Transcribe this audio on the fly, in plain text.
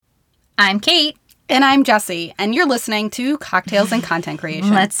I'm Kate. And I'm Jessie, and you're listening to Cocktails and Content Creation.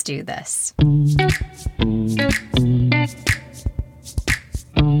 Let's do this.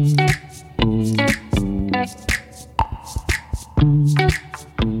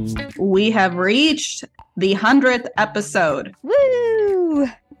 We have reached the 100th episode. Woo!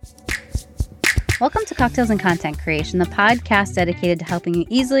 Welcome to Cocktails and Content Creation, the podcast dedicated to helping you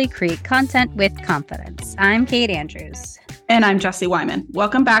easily create content with confidence. I'm Kate Andrews. And I'm Jessie Wyman.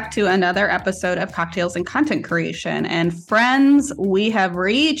 Welcome back to another episode of Cocktails and Content Creation. And friends, we have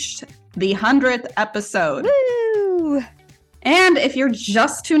reached the 100th episode. Woo! And if you're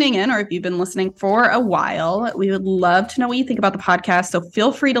just tuning in, or if you've been listening for a while, we would love to know what you think about the podcast. So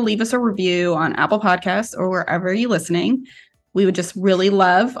feel free to leave us a review on Apple Podcasts or wherever you're listening. We would just really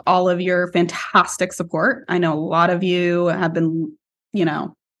love all of your fantastic support. I know a lot of you have been,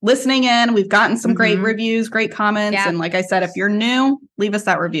 listening in. We've gotten some great reviews, great comments. Yeah. And like I said, if you're new, leave us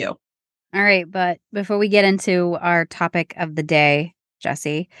that review. All right. But before we get into our topic of the day,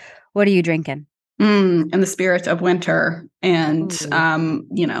 Jessie, what are you drinking? In the spirit of winter and,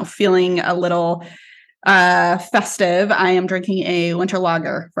 feeling a little festive, I am drinking a winter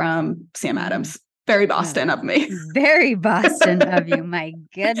lager from Sam Adams. Very Boston of me. Very Boston of you. My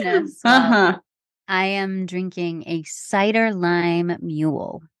goodness. Well, I am drinking a cider lime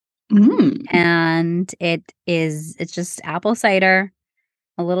mule. And it's just apple cider,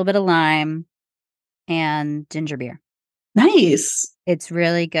 a little bit of lime, and ginger beer. Nice. It's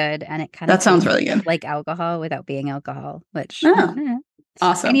really good. And it kind of sounds really good. Like alcohol without being alcohol, which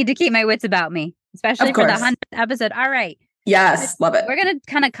awesome. I need to keep my wits about me, especially for the 100th episode. All right. Yes, love it. We're going to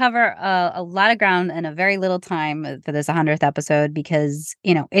kind of cover a lot of ground in a very little time for this 100th episode because,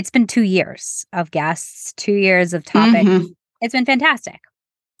 it's been 2 years of guests, 2 years of topics. It's been fantastic.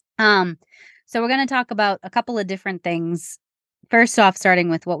 So we're going to talk about a couple of different things. First off, starting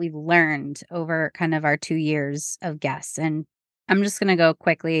with what we've learned over kind of our 2 years of guests. And I'm just going to go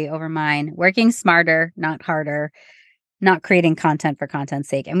quickly over mine. Working smarter, not harder, not creating content for content's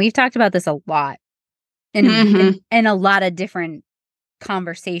sake. And we've talked about this a lot. In a lot of different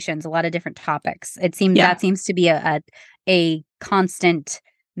conversations, a lot of different topics. It seems that seems to be a constant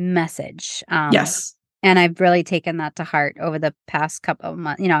message. Yes. And I've really taken that to heart over the past couple of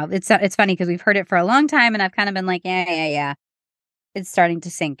months. It's funny because we've heard it for a long time and I've kind of been like, yeah. It's starting to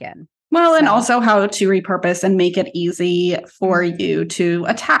sink in. Well, and also how to repurpose and make it easy for you to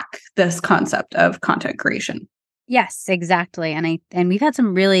attack this concept of content creation. Yes, exactly. And we've had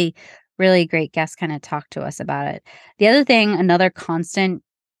some really great guests kind of talk to us about it. The other thing, another constant,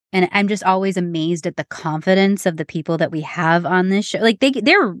 and I'm just always amazed at the confidence of the people that we have on this show. Like they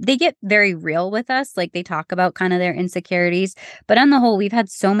get very real with us. Like they talk about kind of their insecurities, but on the whole, we've had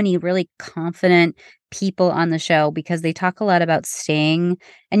so many really confident people on the show because they talk a lot about staying,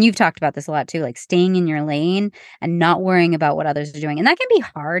 and you've talked about this a lot too, like staying in your lane and not worrying about what others are doing. And that can be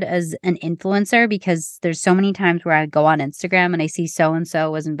hard as an influencer because there's so many times where I go on Instagram and I see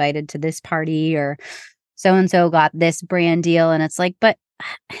so-and-so was invited to this party or so-and-so got this brand deal. And it's like, but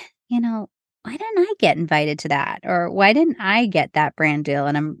why didn't I get invited to that? Or why didn't I get that brand deal?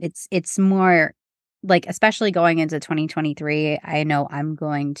 And it's more like, especially going into 2023, I know I'm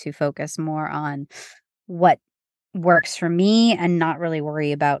going to focus more on what works for me and not really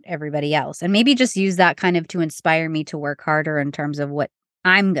worry about everybody else. And maybe just use that kind of to inspire me to work harder in terms of what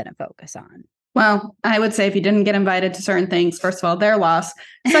I'm going to focus on. Well, I would say if you didn't get invited to certain things, first of all, their loss.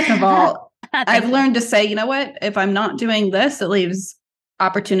 Second of all, I've learned to say, you know what, if I'm not doing this, it leaves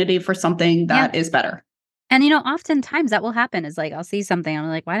opportunity for something that is better. And, oftentimes that will happen is like, I'll see something. I'm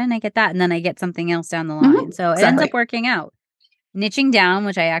like, why didn't I get that? And then I get something else down the line. So it ends up working out. Niching down,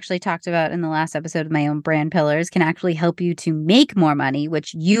 which I actually talked about in the last episode of my own brand pillars, can actually help you to make more money,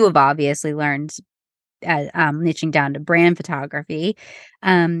 which you have obviously learned niching down to brand photography.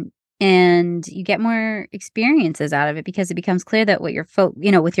 And you get more experiences out of it because it becomes clear that what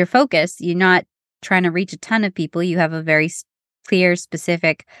with your focus, you're not trying to reach a ton of people. You have a very clear,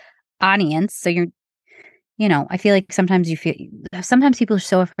 specific audience. So I feel like sometimes people are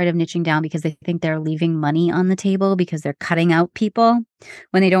so afraid of niching down because they think they're leaving money on the table because they're cutting out people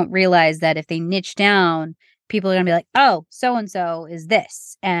when they don't realize that if they niche down, people are going to be like, oh, so-and-so is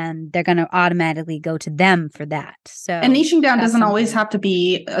this. And they're going to automatically go to them for that. So, and niching down doesn't always have to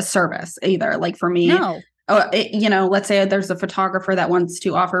be a service either. Like for me, let's say there's a photographer that wants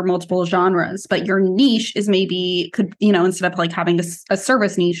to offer multiple genres, but your niche is instead of like having a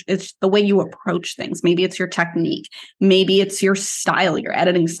service niche, it's the way you approach things. Maybe it's your technique. Maybe it's your style, your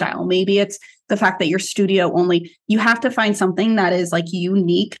editing style. Maybe it's the fact that your studio only, you have to find something that is like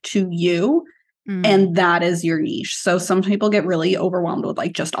unique to you And that is your niche. So some people get really overwhelmed with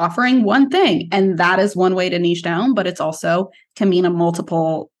like just offering one thing. And that is one way to niche down, but it's also can mean a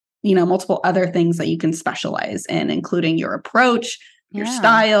multiple other things that you can specialize in, including your approach, your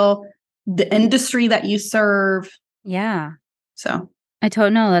style, the industry that you serve. Yeah. So I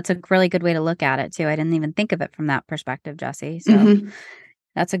don't know. That's a really good way to look at it too. I didn't even think of it from that perspective, Jessie. So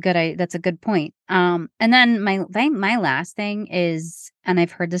that's a good point. And then my last thing is, and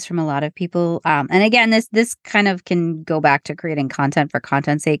I've heard this from a lot of people. And again, this kind of can go back to creating content for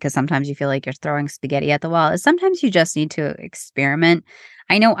content's sake, because sometimes you feel like you're throwing spaghetti at the wall. Is sometimes you just need to experiment.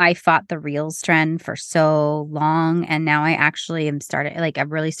 I know I fought the Reels trend for so long, and now I actually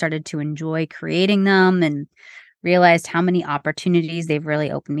I've really started to enjoy creating them and realized how many opportunities they've really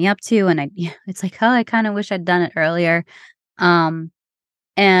opened me up to. And it's like, oh, I kind of wish I'd done it earlier.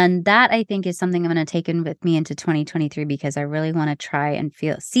 And that I think is something I'm going to take in with me into 2023, because I really want to try and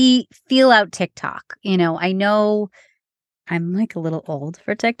feel out TikTok. I know I'm like a little old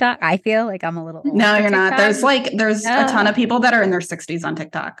for TikTok. I feel like I'm a little old. No, you're not. There's a ton of people that are in their 60s on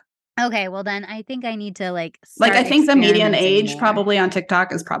TikTok. Okay, well then I think I need to I think the median age probably on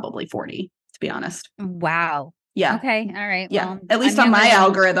TikTok is probably 40, to be honest. Wow. Yeah. Okay. All right. Yeah. Well, at least on my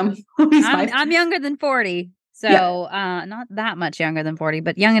algorithm. I'm younger than 40. So not that much younger than 40,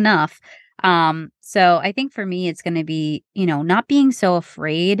 but young enough. So I think for me, it's going to be, not being so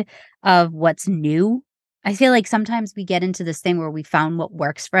afraid of what's new. I feel like sometimes we get into this thing where we found what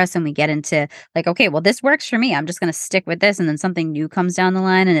works for us and we get into like, okay, well, this works for me. I'm just going to stick with this. And then something new comes down the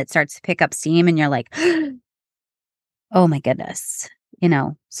line and it starts to pick up steam and you're like, oh my goodness.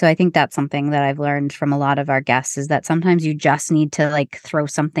 So I think that's something that I've learned from a lot of our guests, is that sometimes you just need to throw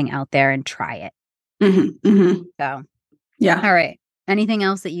something out there and try it. So, yeah. All right. Anything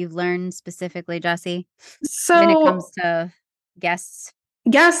else that you've learned specifically, Jessie, when it comes to guests?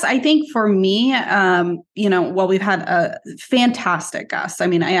 Yes, I think for me, we've had a fantastic guest. I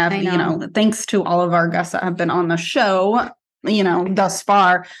mean, I have, thanks to all of our guests that have been on the show, thus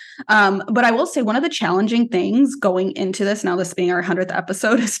far. But I will say one of the challenging things going into this being our 100th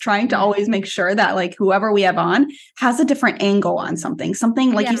episode, is trying to always make sure that whoever we have on has a different angle on something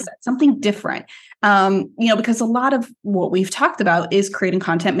like you said, something different. Because a lot of what we've talked about is creating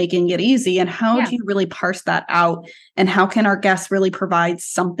content, making it easy. And how do you really parse that out? And how can our guests really provide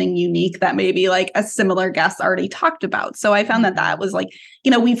something unique that maybe a similar guest already talked about? So I found that was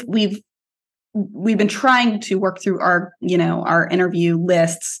we've been trying to work through our interview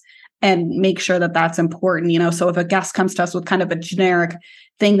lists and make sure that that's important. So if a guest comes to us with kind of a generic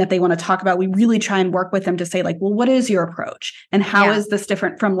thing that they want to talk about, we really try and work with them to say well, what is your approach? And how is this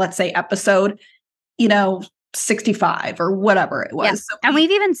different from, let's say, episode, 65 or whatever it was. Yeah. So and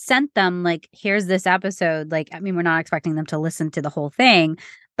we've even sent them here's this episode. We're not expecting them to listen to the whole thing,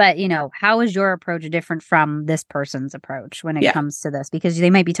 but how is your approach different from this person's approach when it comes to this? Because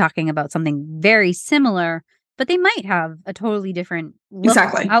they might be talking about something very similar, but they might have a totally different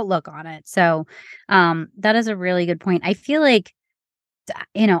outlook on it. So that is a really good point. I feel like,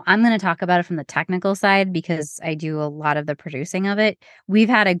 I'm going to talk about it from the technical side because I do a lot of the producing of it. We've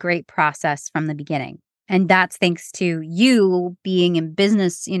had a great process from the beginning. And that's thanks to you being in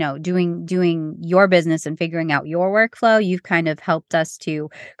business, doing your business and figuring out your workflow. You've kind of helped us to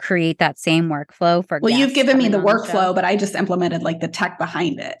create that same workflow for. Well, you've given me the workflow, but I just implemented the tech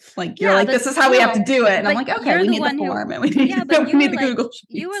behind it. This is how we have to do it. And I'm okay, we need the form and we need the Google Sheets.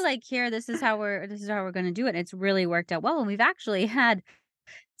 You were here, this is how we're going to do it. And it's really worked out well. And we've actually had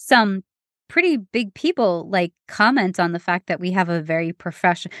some pretty big people comment on the fact that we have a very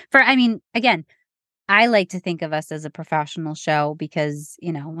professional again, I like to think of us as a professional show because,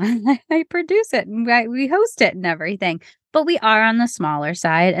 I produce it and we host it and everything, but we are on the smaller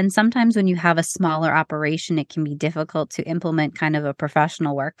side. And sometimes when you have a smaller operation, it can be difficult to implement kind of a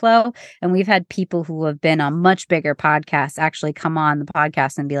professional workflow. And we've had people who have been on much bigger podcasts actually come on the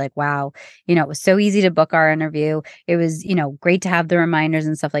podcast and be like, wow, it was so easy to book our interview. It was, great to have the reminders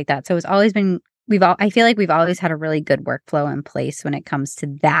and stuff like that. So it's always been, I feel like we've always had a really good workflow in place when it comes to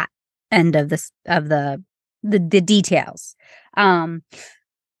that end of the details.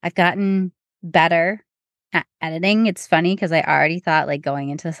 I've gotten better at editing. It's funny because I already thought going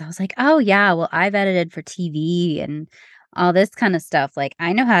into this, I was like, oh yeah, well, I've edited for TV and all this kind of stuff.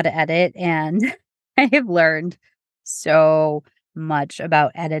 I know how to edit, and I have learned so much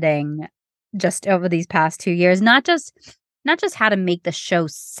about editing just over these past 2 years. Not just how to make the show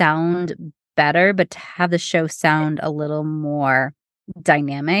sound better, but to have the show sound a little more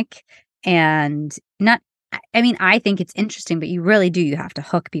dynamic and not. I think it's interesting, but you really do. You have to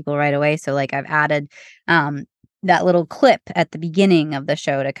hook people right away. So I've added that little clip at the beginning of the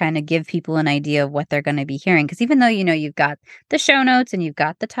show to kind of give people an idea of what they're going to be hearing. Because even though, you've got the show notes and you've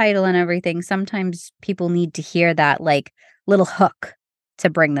got the title and everything, sometimes people need to hear that like little hook to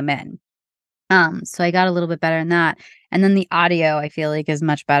bring them in. So I got a little bit better in that. And then the audio, I feel like, is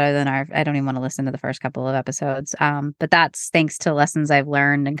much better than I don't even want to listen to the first couple of episodes. But that's thanks to lessons I've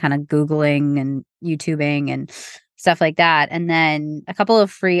learned and kind of Googling and YouTubing and stuff like that. And then a couple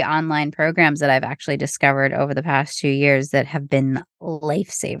of free online programs that I've actually discovered over the past 2 years that have been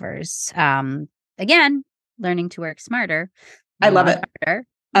lifesavers. Again, learning to work smarter. I love it. Harder,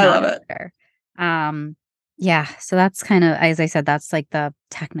 I love it. Harder. Yeah, so that's kind of, as I said, that's like the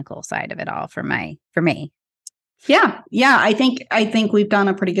technical side of it all for me. Yeah. I think we've done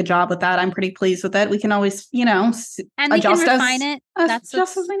a pretty good job with that. I'm pretty pleased with it. We can always, and we adjust can refine it. That's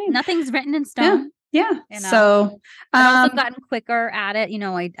just as we need. Nothing's written in stone. Yeah. So I've also gotten quicker at it.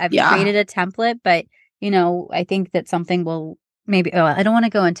 I've created a template, but I think that something will maybe. Oh, I don't want to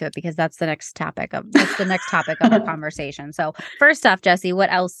go into it because that's the next topic of our conversation. So first off, Jessie,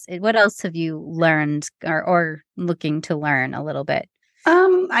 what else have you learned or looking to learn a little bit?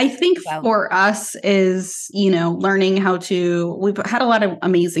 I think for us is, learning how to, we've had a lot of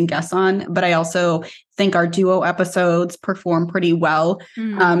amazing guests on, but I also think our duo episodes perform pretty well.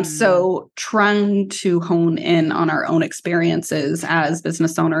 So trying to hone in on our own experiences as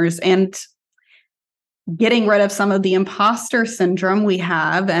business owners and getting rid of some of the imposter syndrome we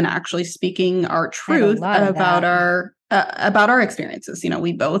have and actually speaking our truth about our experiences.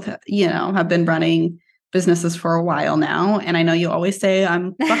 We both, have been running businesses for a while now. And I know you always say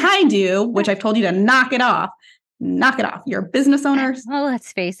I'm behind you, which I've told you to knock it off. Knock it off. You're business owners. Well,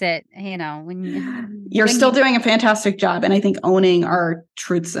 let's face it, you're still doing a fantastic job. And I think owning our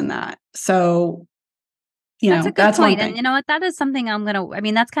truths in that. So, that's a good point. And you know what? That is something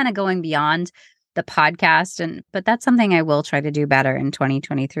that's kind of going beyond the podcast. But that's something I will try to do better in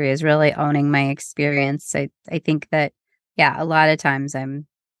 2023 is really owning my experience. I think that, a lot of times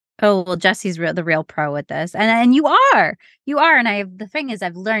oh, well, Jessie's the real pro with this. And you are. And the thing is,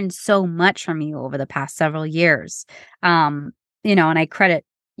 I've learned so much from you over the past several years. And I credit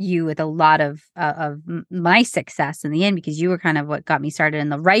you with a lot of my success in the end because you were kind of what got me started in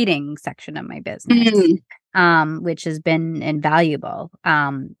the writing section of my business. Which has been invaluable,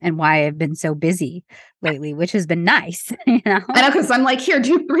 and why I've been so busy lately, which has been nice. I know, because I'm like, here,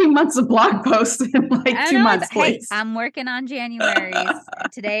 do 3 months of blog posts in like 2 months, please. Hey, I'm working on January's.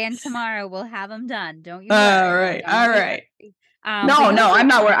 Today and tomorrow we'll have them done. Don't you worry. All right. No, I'm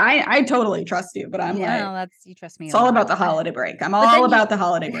not worried. I totally trust you, but I'm you trust me. It's all about the holiday break. I'm all about the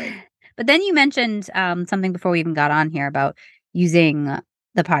holiday break. But then you mentioned something before we even got on here about using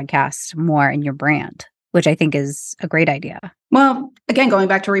the podcast more in your brand, which I think is a great idea. Well, again, going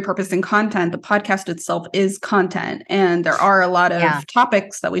back to repurposing content, the podcast itself is content. And there are a lot of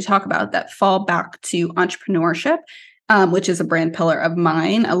topics that we talk about that fall back to entrepreneurship, which is a brand pillar of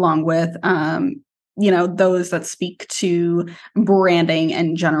mine, along with, those that speak to branding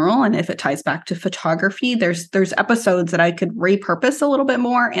in general. And if it ties back to photography, there's episodes that I could repurpose a little bit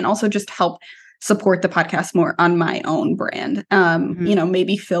more and also just help support the podcast more on my own brand.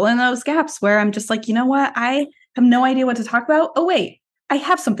 Maybe fill in those gaps where I'm just like, you know what? I have no idea what to talk about. Oh, wait, I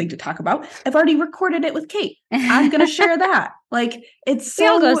have something to talk about. I've already recorded it with Kate. I'm going to share that. Like it's so, we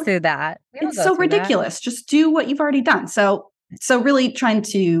all go through that. It's so ridiculous. Just do what you've already done. So really trying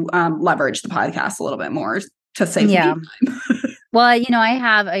to leverage the podcast a little bit more to save me time. Well,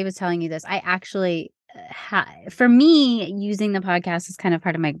 I was telling you this. I actually, for me, using the podcast is kind of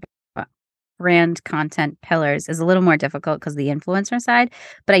part of my brand content pillars is a little more difficult because the influencer side,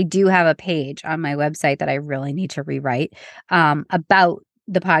 but I do have a page on my website that I really need to rewrite about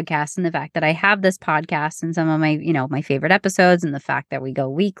the podcast and the fact that I have this podcast and some of my, my favorite episodes and the fact that we go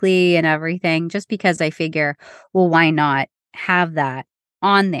weekly and everything, just because I figure, well, why not have that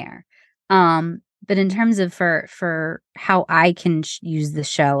on there? But in terms of for how I can use the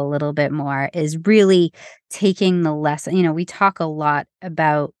show a little bit more is really taking the lesson. We talk a lot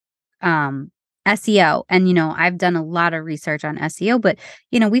about SEO. And, I've done a lot of research on SEO, but,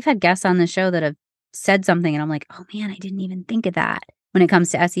 we've had guests on the show that have said something and I'm like, oh man, I didn't even think of that when it comes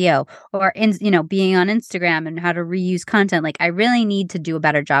to SEO or, being on Instagram and how to reuse content. Like I really need to do a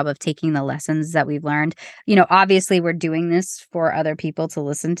better job of taking the lessons that we've learned. Obviously we're doing this for other people to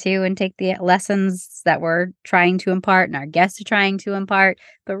listen to and take the lessons that we're trying to impart and our guests are trying to impart,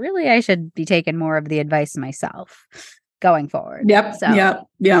 but really I should be taking more of the advice myself going forward. Yep. So,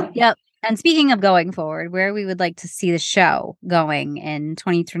 yep. And speaking of going forward, where we would like to see the show going in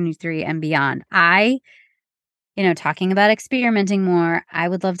 2023 and beyond, I talking about experimenting more. I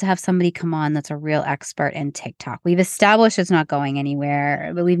would love to have somebody come on that's a real expert in TikTok. We've established it's not going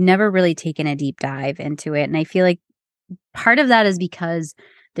anywhere, but we've never really taken a deep dive into it. And I feel like part of that is because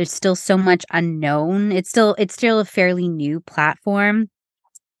there's still so much unknown. It's still a fairly new platform.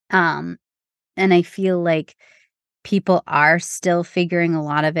 And I feel like people are still figuring a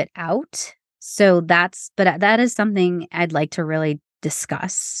lot of it out. So that is something I'd like to really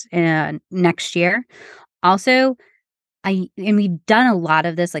discuss next year. Also, and we've done a lot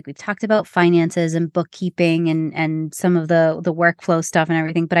of this, like we've talked about finances and bookkeeping and some of the workflow stuff and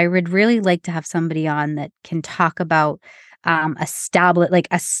everything, but I would really like to have somebody on that can talk about how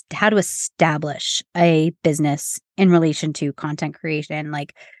to establish a business in relation to content creation,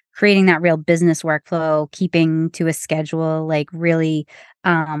 like creating that real business workflow, keeping to a schedule, like really,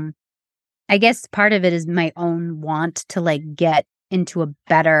 I guess part of it is my own want to like get into a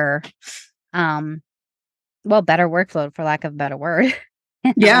better, better workflow, for lack of a better word.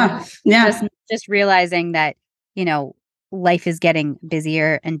 Yeah. Just realizing that, life is getting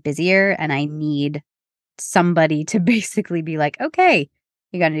busier and busier, and I need somebody to basically be like, okay,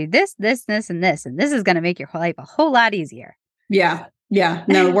 you got to do this, this, this, and this is going to make your life a whole lot easier. Yeah. Yeah.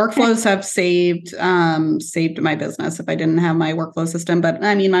 No, workflows have saved my business if I didn't have my workflow system. But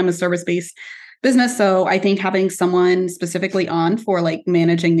I mean, I'm a service-based business. So I think having someone specifically on for like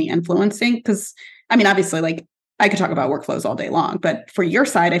managing the influencing, because I mean, obviously, like I could talk about workflows all day long, but for your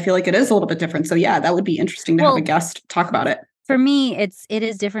side, I feel like it is a little bit different. So yeah, that would be interesting to have a guest talk about it. For me, it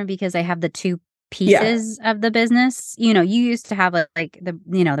is different because I have the two pieces of the business. You used to have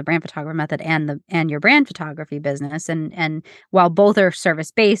the brand photographer method and your brand photography business. And while both are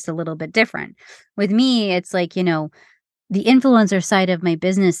service-based, a little bit different. With me, it's like, the influencer side of my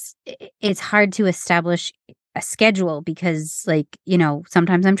business, it's hard to establish a schedule because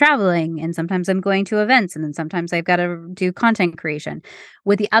sometimes I'm traveling and sometimes I'm going to events and then sometimes I've got to do content creation.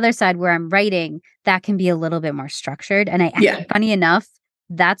 With the other side where I'm writing, that can be a little bit more structured. And funny enough,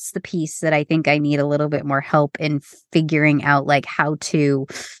 that's the piece that I think I need a little bit more help in figuring out, like how to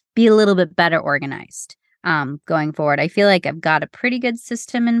be a little bit better organized going forward. I feel like I've got a pretty good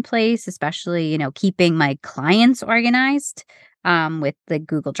system in place, especially, keeping my clients organized with the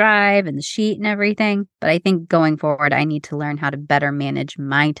Google Drive and the sheet and everything. But I think going forward, I need to learn how to better manage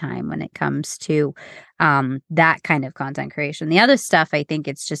my time when it comes to that kind of content creation. The other stuff, I think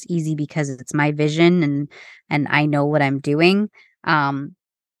it's just easy because it's my vision and I know what I'm doing.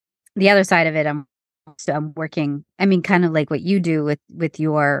 The other side of it, I'm working, I mean, kind of like what you do with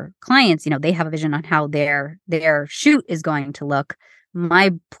your clients, they have a vision on how their shoot is going to look.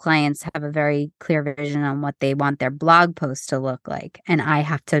 My clients have a very clear vision on what they want their blog post to look like. And I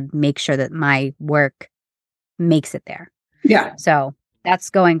have to make sure that my work makes it there. Yeah. So that's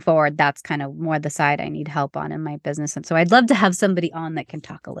going forward. That's kind of more the side I need help on in my business. And so I'd love to have somebody on that can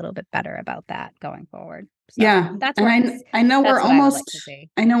talk a little bit better about that going forward. So yeah. That's I know we're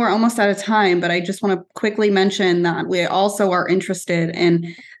almost out of time, but I just want to quickly mention that we also are interested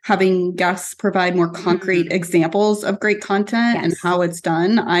in having guests provide more concrete examples of great content and how it's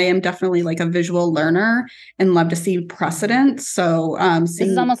done. I am definitely like a visual learner and love to see precedent. So this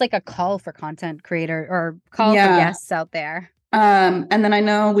is almost like a call for content creator or call for guests out there. And then I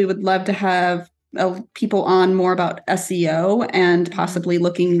know we would love to have people on more about SEO and possibly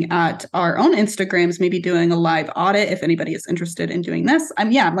looking at our own Instagrams, maybe doing a live audit if anybody is interested in doing this.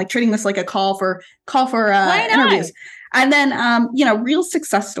 I'm like treating this like a call for interviews. And then, real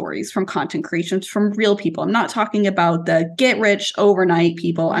success stories from content creations from real people. I'm not talking about the get rich overnight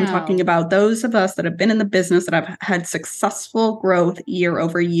people. I'm talking about those of us that have been in the business that have had successful growth year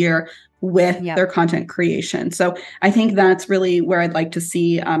over year with their content creation. So I think that's really where I'd like to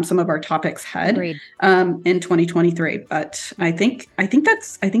see some of our topics head in 2023. But I think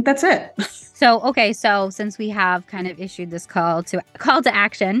that's it. So since we have kind of issued this call to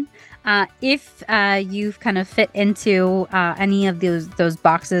action, if you've kind of fit into any of those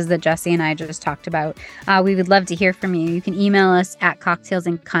boxes that Jesse and I just talked about, we would love to hear from you. You can email us at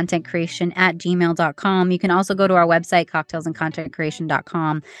cocktailsandcontentcreation@gmail.com. You can also go to our website,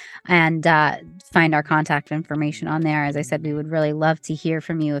 cocktailsandcontentcreation.com, and find our contact information on there. As I said, we would really love to hear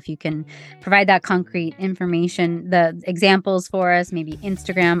from you if you can provide that concrete information, the examples for us, maybe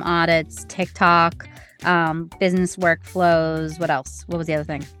Instagram audits, TikTok, business workflows. What else? What was the other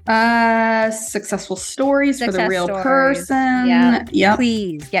thing? Successful stories for the real person. Yeah.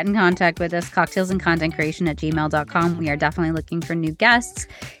 Please get in contact with us, cocktailsandcontentcreation@gmail.com. We are definitely looking for new guests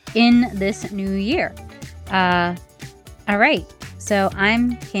in this new year. All right. So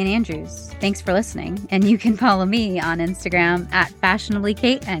I'm Kate Andrews. Thanks for listening. And you can follow me on Instagram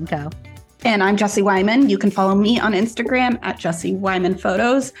 @FashionablyKateandCo. And I'm Jessie Wyman. You can follow me on Instagram at Jessie Wyman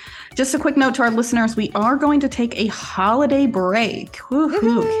Photos. Just a quick note to our listeners, we are going to take a holiday break.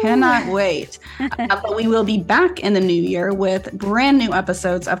 Woohoo, cannot wait. But we will be back in the new year with brand new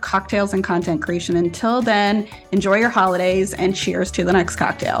episodes of Cocktails and Content Creation. Until then, enjoy your holidays and cheers to the next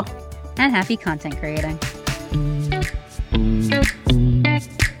cocktail. And happy content creating.